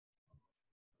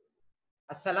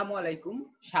আসসালামু আলাইকুম,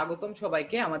 স্বাগতম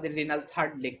সবাইকে আমাদের রেনাল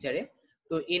থার্ড লেকচারে।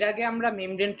 তো এর আগে আমরা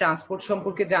মেমব্রেন ট্রান্সপোর্ট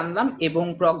সম্পর্কে জানলাম এবং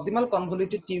প্রক্সিমাল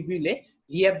কনভলিউটেড টিউবিউলে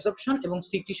রিঅ্যাবজর্পশন এবং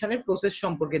সিক্রিশনের প্রসেস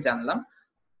সম্পর্কে জানলাম।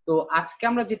 তো আজকে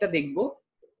আমরা যেটা দেখব,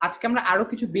 আজকে আমরা আরো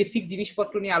কিছু বেসিক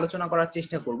জিনিসপত্র নিয়ে আলোচনা করার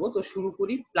চেষ্টা করব। তো শুরু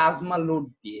করি প্লাজমা লোড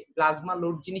দিয়ে। প্লাজমা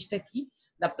লোড জিনিসটা কি?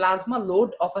 The plasma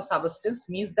load of a substance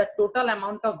means the total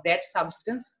amount of that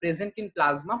substance present in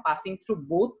plasma passing through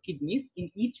both kidneys in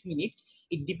each minute.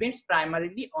 It depends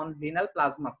primarily on renal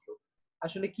plasma flow.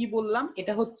 আসলে কি বললাম,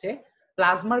 এটা হচ্ছে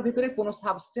প্লাজমার ভিতরে কোনো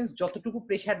substance যতটুকু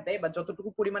pressure দেয় বা যতটুকু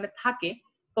পরিমাণে থাকে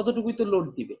ততটুকুই তো লোড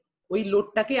দিবে। ওই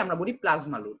লোডটাকে আমরা বলি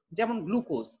প্লাজমা লোড। যেমন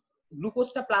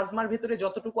গ্লুকোজটা প্লাজমার ভিতরে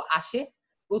যতটুকু আসে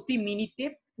প্রতি মিনিটে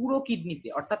পুরো কিডনিতে,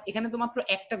 অর্থাৎ এখানে তো মাত্র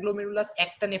একটা গ্লোমেরুলাস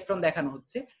একটা নেফ্রন দেখানো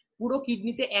হচ্ছে, পুরো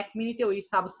কিডনিতে এক মিনিটে ওই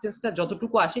সাবস্টেন্সটা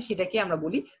যতটুকু আসে সেটাকে আমরা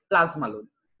বলি প্লাজমা লোড।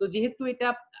 তো যেহেতু এটা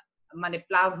মানে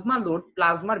প্লাজমা লোড,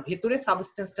 প্লাজমার ভেতরে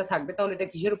সাবস্টেন্সটা থাকবে, তাহলে এটা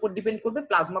কিসের উপর ডিপেন্ড করবে?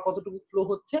 প্লাজমা কতটুকু ফ্লো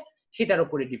হচ্ছে সেটার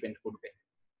উপরে ডিপেন্ড করবে।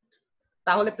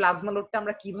 তাহলে প্লাজমা লোডটা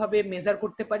আমরা কিভাবে মেজার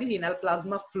করতে পারি? Renal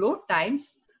plasma flow Times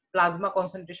plasma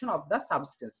concentration of the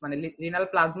substance, মানে রিনাল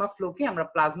প্লাজমা ফ্লোকে আমরা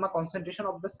plasma concentration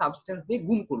of the substance দিয়ে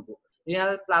গুণ করব।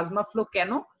 রিনাল প্লাজমা ফ্লো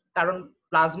কেন? কারণ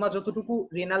প্লাজমা যতটুকু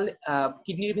রেনাল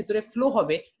কিডনির ভিতরে ফ্লো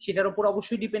হবে সেটার উপর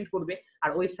অবশ্যই ডিপেন্ড করবে, আর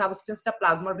ওই সাবস্টেন্সটা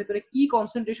প্লাজমার ভিতরে কি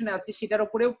কনসেন্ট্রেশনে আছে সেটার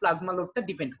উপরেও প্লাজমা লোডটা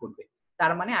ডিপেন্ড করবে।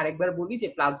 তার মানে আরেকবার বলি যে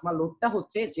প্লাজমা লোডটা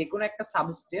হচ্ছে যে কোনো একটা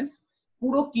সাবস্টেন্স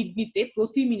পুরো কিডনিতে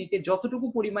প্রতি মিনিটে যতটুকু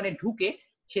পরিমাণে ঢুকে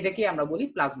সেটাকে আমরা বলি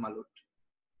প্লাজমা লোড।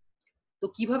 তো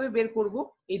কিভাবে বের করব?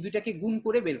 এই দুইটাকে গুণ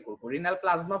করে বের করব। রেনাল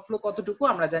প্লাজমা ফ্লো কতটুকু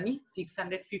আমরা জানি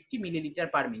 650 মিলিলিটার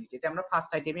পার মিনিট, এটা আমরা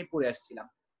ফার্স্ট আইটেমে পড়ে আসছিলাম,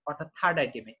 অর্থাৎ থার্ড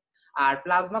আইটেমে। আর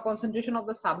plasma concentration of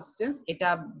the substance, এটা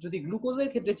যদি গ্লুকোজের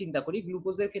ক্ষেত্রে চিন্তা করি,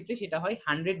 গ্লুকোজের ক্ষেত্রে সেটা হয়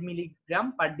 100 মিলিগ্রাম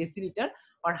পার ডেসিলিটার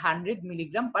আর 100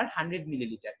 মিলিগ্রাম পার 100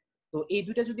 মিলিলিটার। তো এই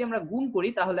দুটো যদি আমরা গুণ করি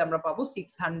তাহলে আমরা পাবো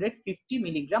 650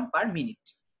 মিলিগ্রাম পার মিনিট।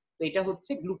 তো এটা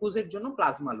হচ্ছে গ্লুকোজের জন্য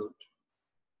প্লাজমা লোড।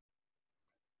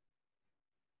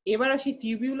 এবার আসি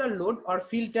tubular load or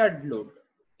filtered load.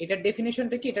 এটার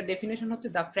ডেফিনেশনটা কি? এটার ডেফিনেশন হচ্ছে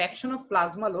the fraction of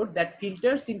plasma load that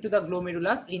filters into the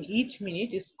glomerulus in each minute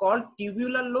is called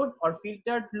tubular load or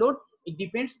filtered load. It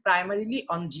depends primarily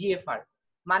on GFR.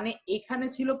 মানে এখানে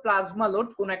ছিল plasma load,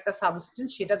 কোন একটা substance,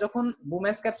 সেটা যখন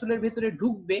বোম্যাস ক্যাপসুলের ভেতরে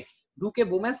ঢুকবে, ঢুকে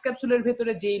বোম্যাস ক্যাপসুলের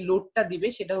ভেতরে যেই লোডটা দিবে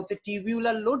সেটা হচ্ছে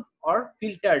tubular load or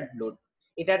filtered load.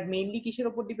 এটা মেইনলি কিসের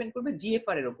উপর ডিপেন্ড করবে?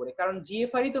 জিএফআর এর উপরে, কারণ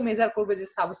জিএফআর ই তো মেজার করবে যে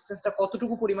সাবস্টেন্সটা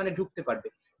কতটুকু পরিমাণে ঢুকতে পারবে।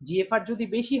 জিএফআর যদি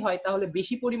বেশি হয় তাহলে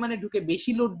বেশি পরিমাণে ঢুকে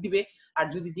বেশি লোড দিবে, আর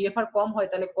যদি জিএফআর কম হয়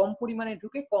তাহলে কম পরিমাণে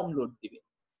ঢুকে কম লোড দিবে।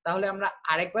 তাহলে আমরা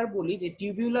আরেকবার বলি যে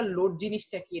টিউবুলার লোড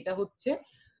জিনিসটা কি? এটা হচ্ছে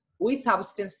ওই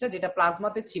সাবস্টেন্সটা যেটা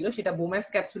প্লাজমাতে ছিল সেটা বোম্যাস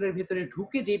ক্যাপসুলের ভিতরে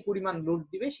ঢুকে যে পরিমাণ লোড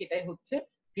দিবে সেটাই হচ্ছে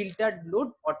filtered load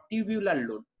or tubular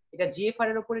load. এটা জিএফআর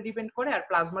এর উপরে ডিপেন্ড করে, আর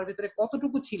প্লাজমার ভিতরে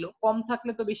কতটুকু ছিল, কম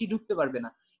থাকলে তো বেশি ঢুকতে পারবে না,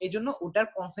 এইজন্য ওটার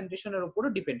কনসেন্ট্রেশনের উপরও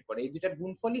ডিপেন্ড করে। এই দুটার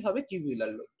গুণফলই হবে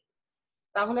টিউবুলার লোড।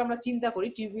 তাহলে আমরা চিন্তা করি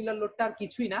টিউবুলার লোডটা আর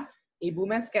কিছুই না, এই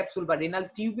বোম্যাস ক্যাপসুল বা রেনাল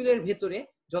টিউবুলের ভেতরে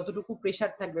যতটুকু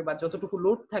প্রেসার থাকবে বা যতটুকু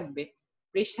লোড থাকবে,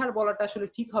 প্রেসার বলাটা আসলে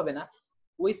ঠিক হবে না,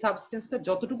 ওই সাবস্টেন্সটা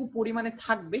যতটুকু পরিমাণে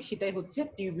থাকবে সেটাই হচ্ছে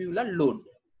টিউবুলার লোড।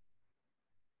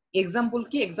 এক্সাম্পল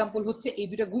কি? এক্সাম্পল হচ্ছে এই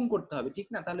দুইটা গুণ করতে হবে, ঠিক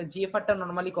না? তাহলে জিএফআর টা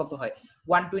নরমালি কত হয়?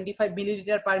 125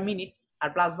 millilitre per minute, R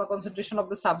plasma concentration of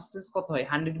the substance কত হয়?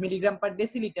 100 মিলিগ্রাম পার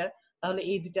ডেসিলিটার। তাহলে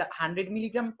এই দুইটা 100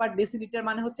 মিলিগ্রাম পার ডেসিলিটার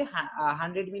মানে হচ্ছে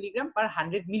 100 মিলিগ্রাম পার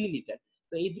 100 মিলিলিটার।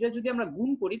 তো এই দুটো যদি আমরা গুণ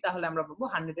করি তাহলে আমরা পাবো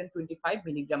 125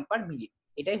 মিলিগ্রাম পার মিনিট।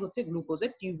 এটাই হচ্ছে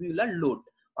গ্লুকোজের টিউবুলার লোড,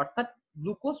 অর্থাৎ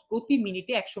গ্লুকোজ প্রতি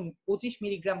মিনিটে 125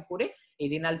 মিলিগ্রাম করে এই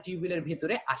রেনাল টিউবুলের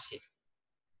ভেতরে আসে।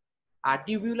 আর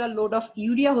টিউবুলার লোড অফ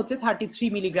ইউরিয়া হচ্ছে 33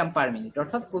 মিলিগ্রাম পার মিনিট,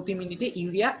 অর্থাৎ প্রতি মিনিটে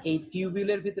ইউরিয়া এই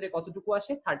টিউবুলের ভিতরে কতটুকু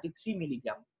আসে? 33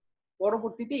 মিলিগ্রাম।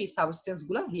 পরবর্তীতে এই সাবস্টেন্স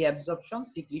গুলা রিঅ্যাবজর্পশন,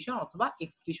 সিক্রিশন অথবা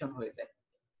এক্সক্রিশন হয়ে যায়।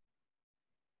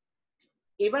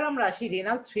 এবার আমরা আসি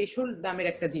রেনাল থ্রেশহোল্ড নামের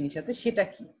একটা জিনিস আছে, সেটা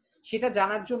কি? সেটা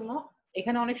জানার জন্য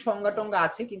এখানে অনেক সংজ্ঞা টঙ্গা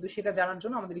আছে, কিন্তু সেটা জানার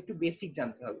জন্য আমাদের একটু বেসিক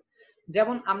জানতে হবে।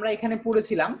 যেমন আমরা এখানে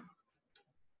পড়েছিলাম,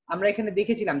 আমরা এখানে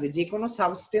দেখেছিলাম যে যে কোনো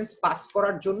সাবস্টেন্স পাস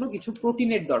করার জন্য কিছু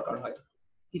প্রোটিনের দরকার হয়,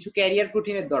 কিছু ক্যারিয়ার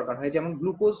প্রোটিনের দরকার হয়। যেমন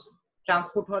গ্লুকোজ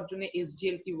ট্রান্সপোর্ট হওয়ার জন্য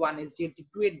SGLT1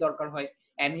 SGLT2 এর দরকার হয়,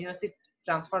 অ্যামিনো অ্যাসিড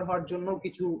ট্রান্সফার হওয়ার জন্য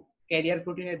কিছু ক্যারিয়ার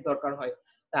প্রোটিনের দরকার হয়,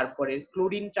 তারপরে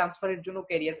ক্লোরিন ট্রান্সফারের জন্য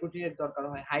ক্যারিয়ার প্রোটিনের দরকার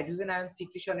হয়, হাইড্রোজেন আয়ন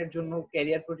সিক্রিশনের জন্য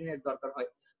ক্যারিয়ার প্রোটিনের দরকার হয়।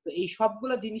 তো এই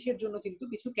সবগুলো জিনিসের জন্য কিন্তু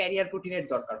কিছু ক্যারিয়ার প্রোটিনের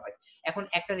দরকার হয়। এখন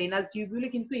একটা রেনাল টিউবুলে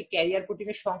কিন্তু এই ক্যারিয়ার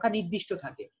প্রোটিনের সংখ্যা নির্দিষ্ট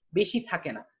থাকে, বেশি থাকে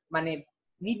না, মানে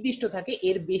নির্দিষ্ট থাকে,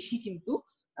 এর বেশি কিন্তু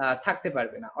থাকতে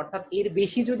পারবে না। অর্থাৎ এর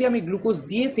বেশি যদি আমি গ্লুকোজ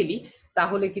দিয়ে ফেলি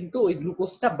তাহলে কিন্তু ওই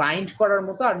গ্লুকোজটা বাইন্ড করার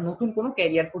মতো আর নতুন কোনো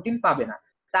ক্যারিয়ার প্রোটিন পাবে না।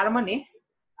 তার মানে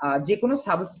যে কোনো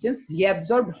সাবস্টেন্স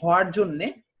রিঅ্যাবজর্ব হওয়ার জন্য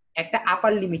একটা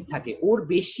আপার লিমিট থাকে, ওর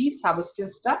বেশি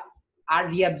সাবস্টেন্সটা আর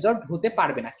রিঅ্যাবজর্ব হতে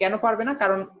পারবে না। কেন পারবে না?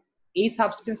 কারণ এই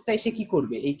সাবস্টেন্সটা এসে কি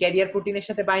করবে, এই ক্যারিয়ার প্রোটিনের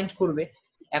সাথে বাইন্ড করবে।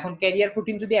 এখন ক্যারিয়ার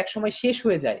প্রোটিন যদি একসময় শেষ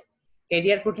হয়ে যায়,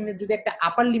 ক্যারিয়ার প্রোটিনের যদি একটা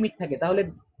আপার লিমিট থাকে, তাহলে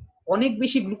অনেক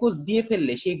বেশি গ্লুকোজ দিয়ে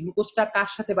ফেললে সেই গ্লুকোজটা কার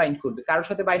সাথে বাইন্ড করবে? কারোর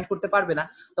সাথে বাইন্ড করতে পারবে না।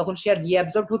 তখন সে আর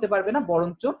রিঅ্যাবজর্ব হতে পারবে না,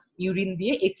 বরঞ্চ ইউরিন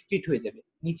দিয়ে এক্সক্রিট হয়ে যাবে,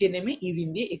 নিচে নেমে ইউরিন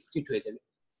দিয়ে এক্সক্রিট হয়ে যাবে।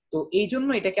 তো এই জন্য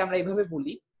এটাকে আমরা এইভাবে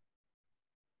বলি,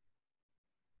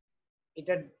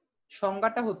 এটার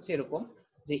সংজ্ঞাটা হচ্ছে এরকম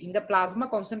যে in the plasma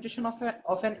concentration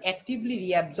of an actively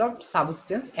রিঅ্যাবজর্বড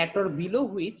substance at or below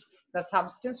which the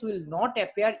substance will not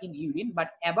appear in urine but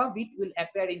above it will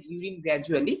appear in urine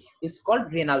gradually is called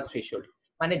renal threshold।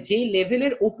 মানে যেই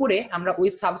লেভেলের উপরে আমরা ওই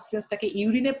সাবস্টেন্সটাকে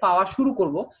ইউরিনে পাওয়া শুরু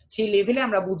করব, সেই লেভেলে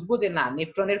আমরা বুঝবো যে না,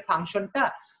 নেফ্রনের ফাংশনটা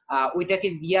ওইটাকে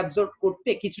রিঅ্যাবজর্ব করতে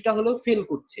কিছুটা হলেও ফেল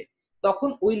করছে, তখন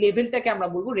ওই লেভেলটাকে আমরা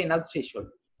বলবো রেনাল থ্রেশহোল্ড।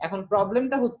 এখন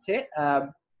প্রবলেমটা হচ্ছে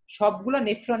সবগুলা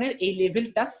নেফ্রনের এই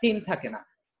লেভেলটা সেম থাকে না।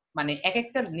 মানে এক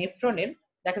একটা নেফ্রনের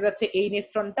দেখা যাচ্ছে এই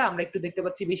নেফ্রনটা আমরা একটু দেখতে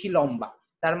পাচ্ছি বেশি লম্বা,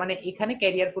 তার মানে এখানে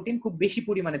ক্যারিয়ার প্রোটিন খুব বেশি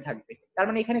পরিমাণে থাকবে, তার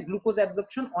মানে এখানে গ্লুকোজ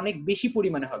অ্যাবজর্পশন অনেক বেশি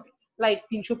পরিমাণে হবে, লাইক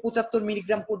 375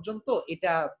 মিলিগ্রাম পর্যন্ত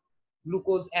এটা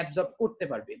গ্লুকোজ অ্যাবজর্ব করতে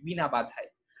পারবে বিনা বাধায়।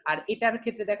 আর এটার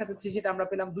ক্ষেত্রে দেখা যাচ্ছে সেটা আমরা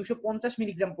পেলাম 250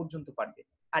 মিলিগ্রাম পর্যন্ত পারবে,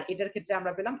 আর এটার ক্ষেত্রে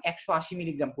আমরা পেলাম 180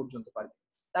 মিলিগ্রাম পর্যন্ত পারবে।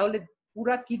 তাহলে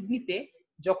পুরা কিডনিতে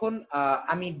যখন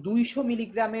আমি 200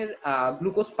 মিলিগ্রামের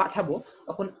গ্লুকোজ পাঠাবো,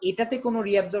 তখন এটাতে কোনো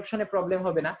রিঅ্যাবজর্পশনের প্রবলেম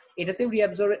হবে না, এটাতেও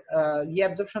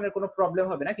রিঅ্যাবজর্পশনের কোনো প্রবলেম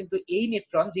হবে না। কিন্তু এই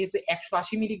নেফ্রন যেহেতু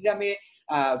 180 মিলিগ্রামে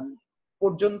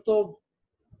পর্যন্ত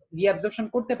রিঅ্যাবজর্পশন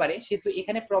করতে পারে, সেহেতু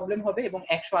এখানে প্রবলেম হবে এবং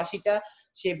 180টা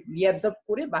সে রিঅ্যাবজর্ব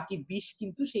করে বাকি 20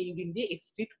 কিন্তু সেই ইউরিন দিয়ে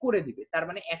এক্সক্রিট করে দিবে। তার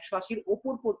মানে 180-র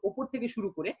ওপর থেকে শুরু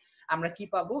করে আমরা কি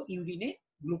পাবো, ইউরিনে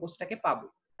গ্লুকোজটাকে পাবো।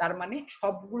 তার মানে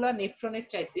সবগুলা নেফ্রনের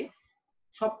চাইতে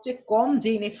সবচেয়ে কম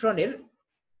যেই নেফ্রনের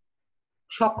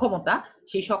সক্ষমতা,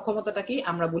 সেই সক্ষমতাটাকেই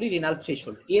আমরা বলি রেনাল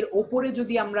থ্রেশহোল্ড। এর ওপরে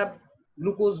যদি আমরা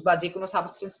গ্লুকোজ বা যে কোনো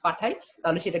সাবস্টেন্স পাঠাই,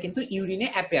 তাহলে সেটা কিন্তু ইউরিনে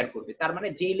অ্যাপিয়ার করবে। তার মানে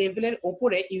যে লেভেলের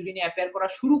ওপরে ইউরিনে অ্যাপিয়ার করা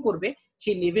শুরু করবে,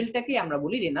 সেই লেভেলটাকেই আমরা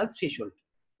বলি রেনাল থ্রেশহোল্ড।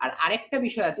 আর আরেকটা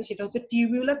বিষয় আছে, সেটা হচ্ছে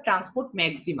টিউবুলার ট্রান্সপোর্ট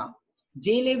ম্যাক্সিমাম।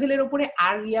 যে লেভেলের উপরে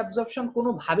আর রিঅ্যাবজর্পশন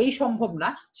কোনোভাবেই সম্ভব না,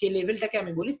 সেই লেভেলটাকে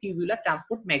আমি বলি টিউবুলার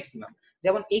ট্রান্সপোর্ট ম্যাক্সিমাম।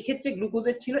 যেমন এই ক্ষেত্রে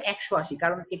গ্লুকোজের ছিল 180,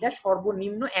 কারণ এটা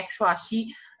সর্বনিম্ন 180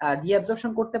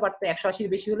 রিঅ্যাবজর্পশন করতে পারতো।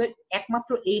 180-র বেশি হলে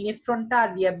একমাত্র এই নেফ্রনটা আর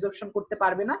রিঅ্যাবজর্পশন করতে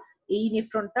পারবে না, এই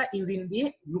নেফ্রনটা ইউরিন দিয়ে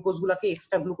গ্লুকোজ গুলাকে,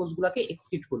 এক্সট্রা গ্লুকোজ গুলাকে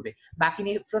এক্সক্রিট করবে, বাকি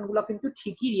নেফ্রন গুলো কিন্তু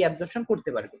ঠিকই রিঅ্যাবজর্পশন করতে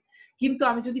পারবে। কিন্তু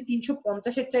আমি যদি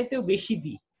 350-এর চাইতেও বেশি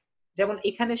দিই, যেমন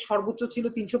এখানে সর্বোচ্চ ছিল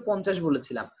 350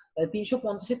 বলেছিলাম,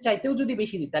 350-এর চাইতেও যদি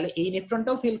বেশি দিই, তাহলে এই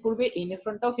নেফ্রনটাও ফেল করবে, এই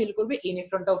নেফ্রনটাও ফেল করবে, এই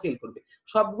নেফ্রনটাও ফেল করবে।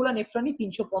 সবগুলা নেফ্রনই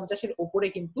 350-এর উপরে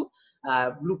কিন্তু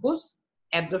গ্লুকোজ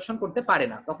অ্যাবজর্পশন করতে পারে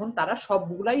না, তখন তারা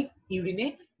সবগুলাই ইউরিনে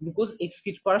গ্লুকোজ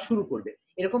এক্সক্রিট করা শুরু করবে।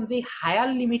 এরকম যে হায়ার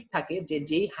লিমিট থাকে, যে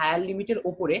যেই হায়ার লিমিটের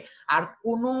উপরে আর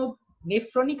কোনো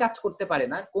নেফ্রনই কাজ করতে পারে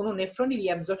না, কোনো নেফ্রনই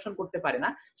রিঅ্যাবজর্পশন করতে পারে না,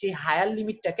 সেই হায়ার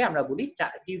লিমিটটাকে আমরা বলি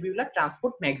টিউবুলার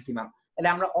ট্রান্সপোর্ট ম্যাক্সিমাম।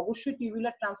 তাহলে আমরা অবশ্যই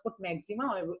টিউবুলার ট্রান্সপোর্ট ম্যাক্সিমাম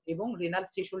এবং রেনাল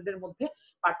থ্রেশহোল্ডের মধ্যে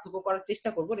পার্থক্য করার চেষ্টা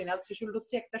করব। রেনাল থ্রেশহোল্ড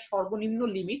হচ্ছে একটা সর্বনিম্ন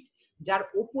লিমিট, যার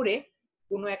উপরে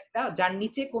কোনো একটা, যার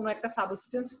নিচে কোনো একটা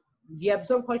সাবস্টেন্স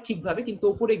রিঅ্যাবজর্ব হয় ঠিকভাবে, কিন্তু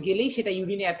উপরে গেলেই সেটা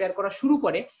ইউরিনে অ্যাপিয়ার করা শুরু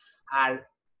করে। আর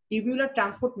টিউবুলার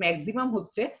ট্রান্সপোর্ট ম্যাক্সিমাম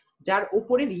হচ্ছে যার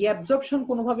উপরে রিঅ্যাবজর্পশন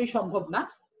কোনোভাবেই সম্ভব না,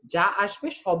 যা আসবে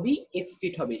সবই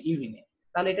এক্সক্রিট হবে ইউরিনে।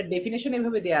 তাহলে এটা ডেফিনেশন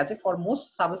এভাবে দেয়া আছে, for most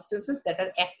substances that R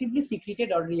actively secreted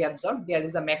or রিঅ্যাবজর্বড there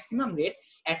is a maximum rate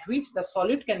at which the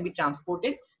solid can be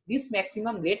transported. This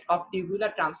maximum rate of tubular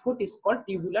transport is called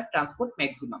tubular transport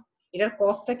maximum. এটার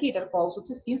কজটা কি? এটার cause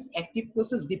হচ্ছে since active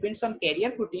process depends on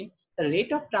carrier protein, the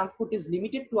rate of transport is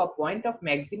limited to a point of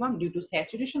maximum due to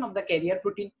saturation of the carrier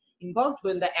protein involved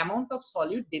when the amount of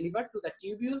solute delivered to the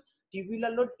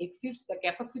tubular load exceeds the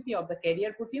capacity of the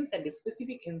carrier proteins and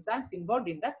specific enzymes involved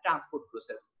in the transport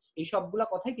process. এই সবগুলা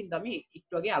কথাই কিন্তু আমি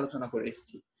একটু আগে আলোচনা করে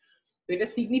এসেছি। তো এটা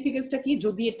সিগনিফিকেন্সটা কি?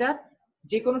 যদি এটা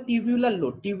যে কোনো টিউবুলার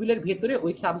লোড, টিউবুলের ভেতরে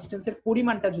ওই সাবস্টেন্সের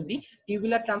পরিমাণটা যদি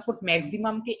টিউবুলার ট্রান্সপোর্ট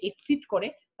ম্যাক্সিমামকে এক্সিড করে,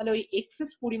 তাহলে ওই এক্সেস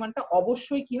পরিমাণটা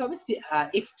অবশ্যই কি হবে,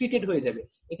 এক্সক্রিটেড হয়ে যাবে।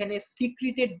 এখানে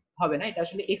সিক্রিটেড হবে না, এটা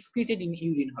আসলে এক্সক্রিটেড ইন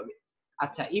ইউরিন হবে।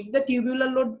 আচ্ছা, if the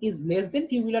tubular load is less than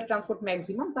tubular transport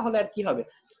maximum, তাহলে আর কি হবে,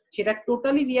 সেটা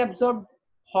টোটালি রিঅ্যাবজর্ব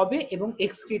হবে এবং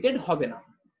এক্সক্রিটেড হবে না।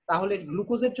 তাহলে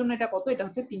গ্লুকোজের জন্য এটা কত? এটা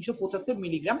হচ্ছে 375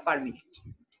 মিলিগ্রাম পার মিনিট।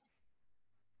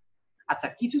 আচ্ছা,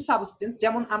 কিছু সাবস্টেন্স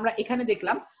যেমন আমরা এখানে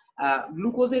দেখলাম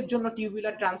গ্লুকোজের জন্য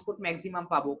টিউবুলার ট্রান্সপোর্ট ম্যাক্সিমাম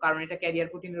পাবো, কারণ এটা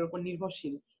ক্যারিয়ার প্রোটিনের উপর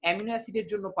নির্ভরশীল। অ্যামিনো অ্যাসিডের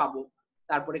জন্য পাবো,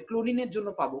 তারপরে ক্লোরিনের জন্য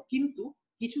পাবো। কিন্তু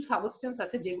কিছু সাবস্টেন্স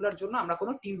আছে যেগুলোর জন্য আমরা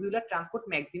কোনো টিউবুলার ট্রান্সপোর্ট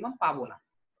ম্যাক্সিমাম পাবো না।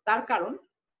 তার কারণ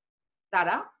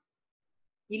তারা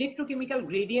ইলেকট্রোকেমিক্যাল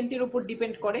গ্রেডিয়েন্টের উপর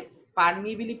ডিপেন্ড করে,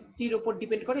 পারমিবিলিটির উপর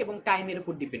ডিপেন্ড করে এবং টাইমের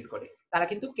উপর ডিপেন্ড করে। তারা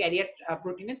কিন্তু ক্যারিয়ার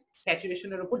প্রোটিনের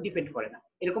স্যাচুরেশনের উপর ডিপেন্ড করে না।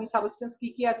 এরকম সাবস্টেন্স কি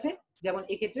কি আছে, যেমন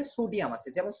এক্ষেত্রে সোডিয়াম আছে।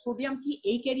 যেমন সোডিয়াম কি,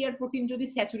 এই ক্যারিয়ার প্রোটিন যদি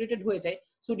স্যাচুরেটেড হয়ে যায়,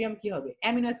 সোডিয়াম কি হবে,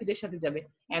 অ্যামিনো অ্যাসিডের সাথে যাবে।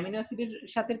 অ্যামিনো অ্যাসিডের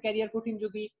সাথে ক্যারিয়ার প্রোটিন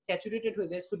যদি স্যাচুরেটেড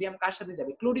হয়ে যায়, সোডিয়াম কার সাথে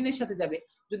যাবে, ক্লোরিনের সাথে যাবে।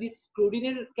 যদি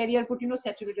ক্লোরিনের ক্যারিয়ার প্রোটিনও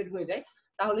স্যাচুরেটেড হয়ে যায়,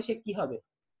 তাহলে সে কি হবে,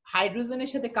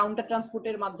 হাইড্রোজেনের সাথে কাউন্টার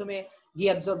ট্রান্সপোর্টের মাধ্যমে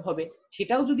রিঅ্যাবজর্ব হবে।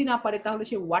 সেটাও যদি না পারে, তাহলে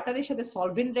সে ওয়াটারের সাথে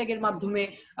সলভেন্ট ড্র্যাগের মাধ্যমে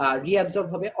রিঅ্যাবজর্ব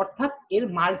হবে। অর্থাৎ এর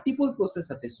মাল্টিপল প্রসেস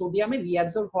আছে, সোডিয়ামের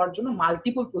রিঅ্যাবজর্ব হওয়ার জন্য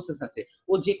মাল্টিপল প্রসেস আছে।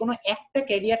 ও যে কোনো একটা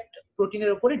ক্যারিয়ার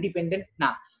প্রোটিনের উপরে ডিপেন্ডেন্ট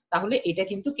না। তাহলে এটা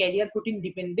কিন্তু career protein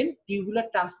dependent tubular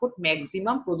transport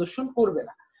maximum প্রদর্শন করবে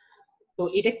না। তো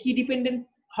এটা কি ডিপেন্ডেন্ট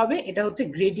হবে, এটা হচ্ছে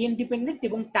গ্রেডিয়েন্ট ডিপেন্ডেন্ট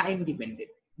এবং টাইম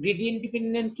ডিপেন্ডেন্ট। গ্রেডিয়েন্ট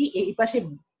ডিপেন্ডেন্ট কি, এই পাশে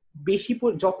বেশি,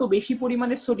 যত বেশি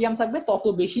পরিমাণের সোডিয়াম থাকবে তত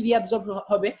বেশি রিঅ্যাবজর্ব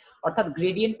হবে। অর্থাৎ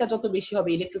গ্রেডিয়েন্টটা যত বেশি হবে,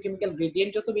 ইলেকট্রোকেমিক্যাল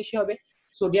গ্রেডিয়েন্ট যত বেশি হবে,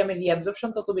 সোডিয়ামের রিঅ্যাবজর্পশন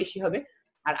তত বেশি হবে।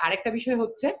 আর আরেকটা বিষয়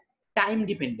হচ্ছে টাইম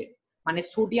ডিপেন্ডেন্ট, মানে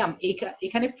সোডিয়াম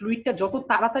এখানে ফ্লুইডটা যত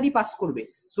তাড়াতাড়ি পাস করবে,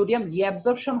 সোডিয়াম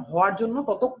রিঅ্যাবজর্পশন হওয়ার জন্য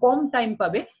তত কম টাইম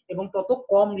পাবে এবং তত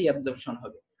কম রিঅ্যাবজর্পশন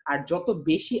হবে। আর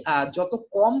যত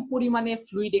কম পরিমাণে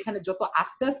ফ্লুইড এখানে যত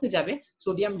আস্তে আস্তে যাবে,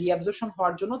 সোডিয়াম রিঅ্যাবজর্পশন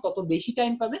হওয়ার জন্য তত বেশি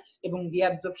টাইম পাবে এবং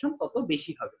রিঅ্যাবজর্পশন তত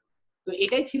বেশি হবে। তো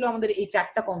এটাই ছিল আমাদের এই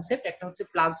চারটা কনসেপ্ট। একটা হচ্ছে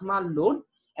প্লাজমা লোড,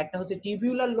 একটা হচ্ছে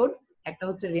টিউবুলার লোড, একটা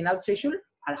হচ্ছে রেনাল থ্রেশহোল্ড,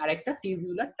 আর আরেকটা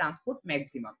টিউবুলার ট্রান্সপোর্ট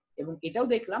ম্যাক্সিমাম। এবং এটাও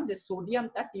দেখলাম যে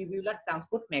সোডিয়ামটা টিউবুলার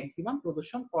ট্রান্সপোর্ট ম্যাক্সিমাম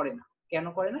প্রদর্শন করে না। কেন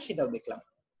করে না সেটাও দেখলাম।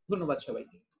 ধন্যবাদ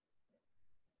সবাইকে।